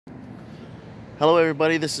Hello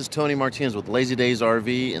everybody, this is Tony Martinez with Lazy Days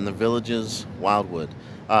RV in the Villages, Wildwood.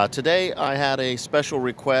 Today I had a special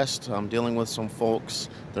request. I'm dealing with some folks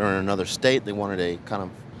that are in another state. They wanted a kind of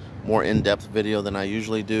more in-depth video than I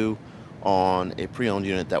usually do on a pre-owned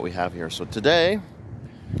unit that we have here. So today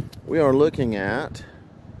we are looking at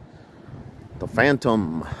the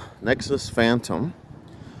Phantom, Nexus Phantom.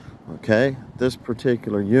 Okay, this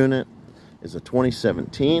particular unit is a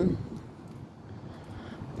 2017.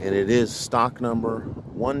 And it is stock number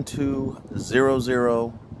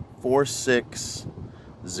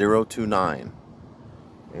 120046029.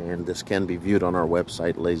 And this can be viewed on our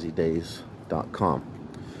website, lazydays.com.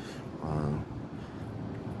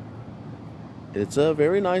 It's a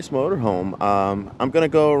very nice motorhome. I'm going to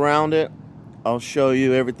go around it. I'll show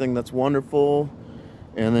you everything that's wonderful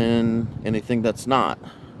and then anything that's not,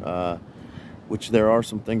 which there are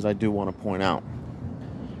some things I do want to point out.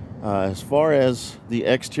 As far as the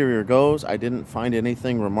exterior goes, I didn't find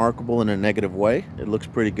anything remarkable in a negative way. It looks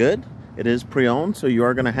pretty good. It is pre-owned, so you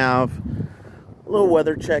are going to have a little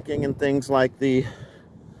weather checking and things like the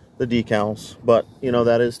decals, but you know,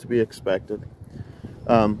 that is to be expected.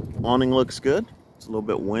 Awning looks good. It's a little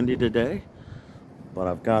bit windy today, but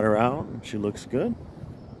I've got her out and she looks good.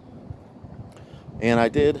 And I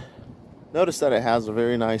did notice that it has a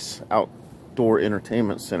very nice outdoor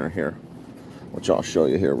entertainment center here, which I'll show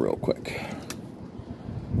you here real quick.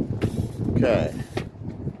 Okay,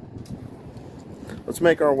 let's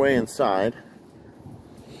make our way inside.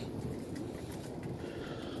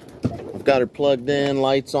 I've got it plugged in,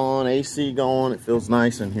 lights on, AC going. It feels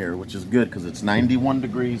nice in here, which is good because it's 91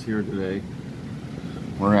 degrees here today.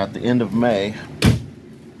 We're at the end of May.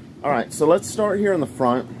 All right, so let's start here in the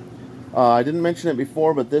front. I didn't mention it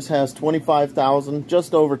before, but this has 25,000,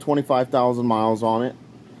 just over 25,000 miles on it.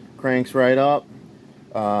 Cranks right up.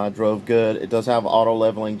 Drove good. It does have auto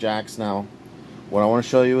leveling jacks now. What I want to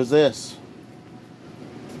show you is this.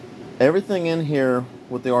 Everything in here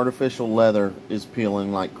with the artificial leather is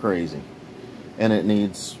peeling like crazy, and it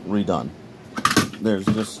needs redone. There's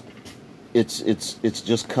just it's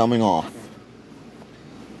just coming off,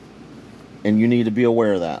 and you need to be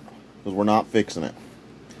aware of that because we're not fixing it.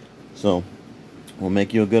 So we'll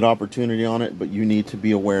make you a good opportunity on it, but you need to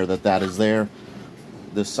be aware that that is there.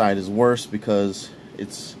 This side is worse because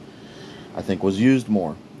it's, I think, was used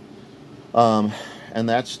more, and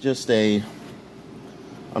that's just a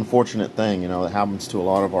unfortunate thing, you know, that happens to a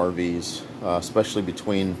lot of RVs, especially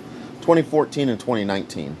between 2014 and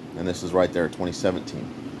 2019, and this is right there at 2017.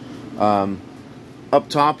 Up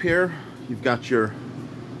top here, you've got your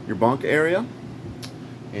bunk area,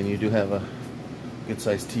 and you do have a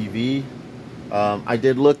good-sized TV. I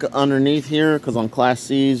did look underneath here because on Class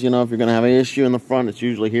C's, you know, if you're going to have an issue in the front, it's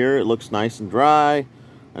usually here. It looks nice and dry.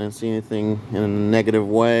 I didn't see anything in a negative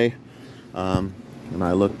way. And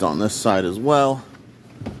I looked on this side as well,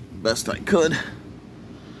 best I could.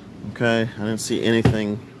 Okay, I didn't see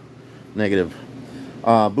anything negative.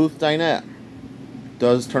 Booth dinette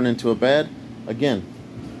does turn into a bed. Again,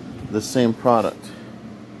 the same product.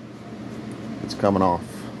 It's coming off.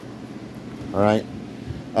 All right.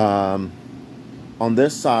 On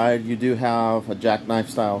this side, you do have a jackknife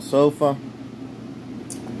style sofa.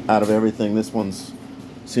 Out of everything, this one's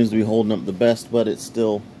seems to be holding up the best, but it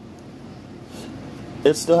still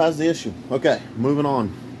has the issue. Okay, moving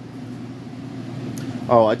on.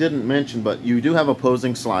 Oh, I didn't mention, but you do have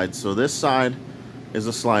opposing slides. So this side is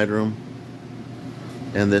a slide room,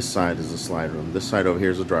 and this side is a slide room. This side over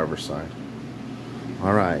here is a driver's side.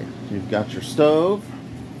 All right, you've got your stove,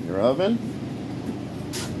 your oven.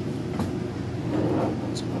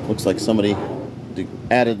 Looks like somebody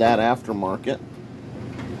added that aftermarket.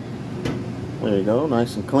 There you go,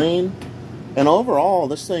 nice and clean. And overall,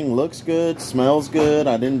 this thing looks good, smells good.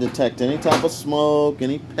 I didn't detect any type of smoke,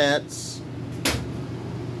 any pets.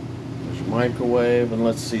 There's your microwave, and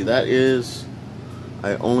let's see, that is,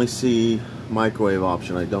 I only see microwave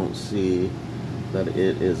option. I don't see that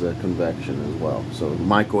it is a convection as well. So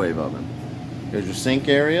microwave oven. Here's your sink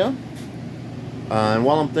area. And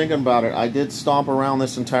while I'm thinking about it, I did stomp around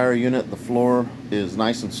this entire unit. The floor is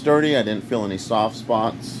nice and sturdy. I didn't feel any soft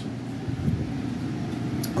spots.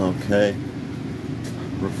 Okay.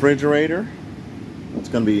 Refrigerator. It's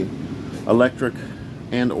going to be electric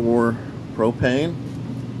and or propane.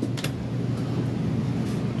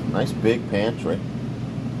 Nice big pantry.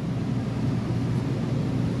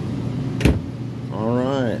 All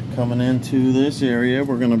right, coming into this area,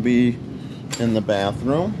 we're going to be in the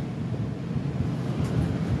bathroom.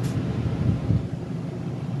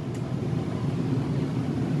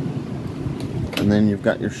 And then you've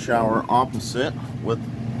got your shower opposite with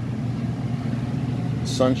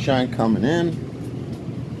sunshine coming in.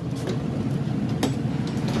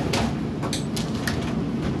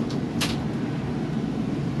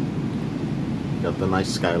 got the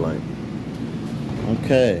nice skylight.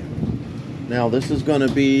 Okay, now this is going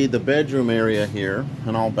to be the bedroom area here,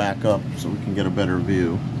 and I'll back up so we can get a better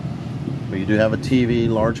view. But you do have a TV,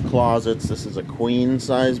 large closets. This is a queen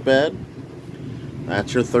size bed.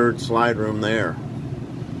 That's your third slide room there.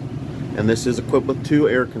 And this is equipped with 2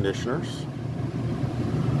 air conditioners.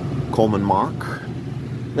 Coleman Mach.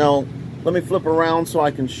 Now, let me flip around so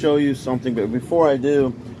I can show you something, but before I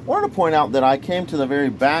do, I wanted to point out that I came to the very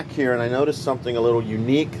back here and I noticed something a little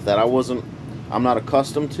unique that I'm not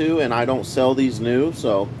accustomed to, and I don't sell these new,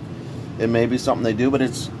 so it may be something they do, but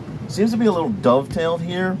it seems to be a little dovetailed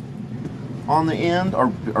here on the end, or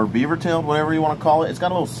beaver-tailed, whatever you want to call it. It's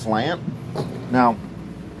got a little slant. Now,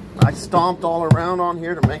 I stomped all around on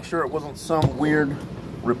here to make sure it wasn't some weird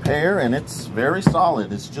repair, and it's very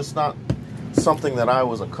solid. It's just not something that I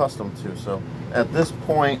was accustomed to. So at this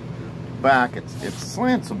point back, it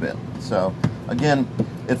slants a bit. So again,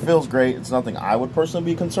 it feels great. It's nothing I would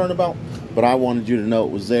personally be concerned about, but I wanted you to know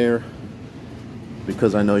it was there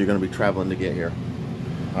because I know you're going to be traveling to get here.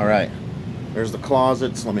 All right, there's the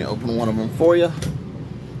closets. Let me open one of them for you.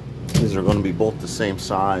 These are going to be both the same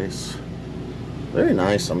size. Very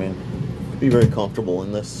nice. I mean, be very comfortable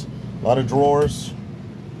in this. A lot of drawers.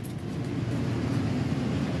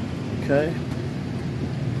 Okay.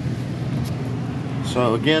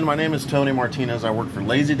 So again, my name is Tony Martinez. I work for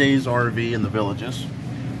Lazy Days RV in the Villages.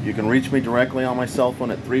 You can reach me directly on my cell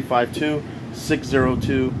phone at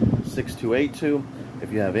 352-602-6282.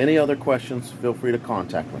 If you have any other questions, feel free to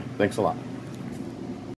contact me. Thanks a lot.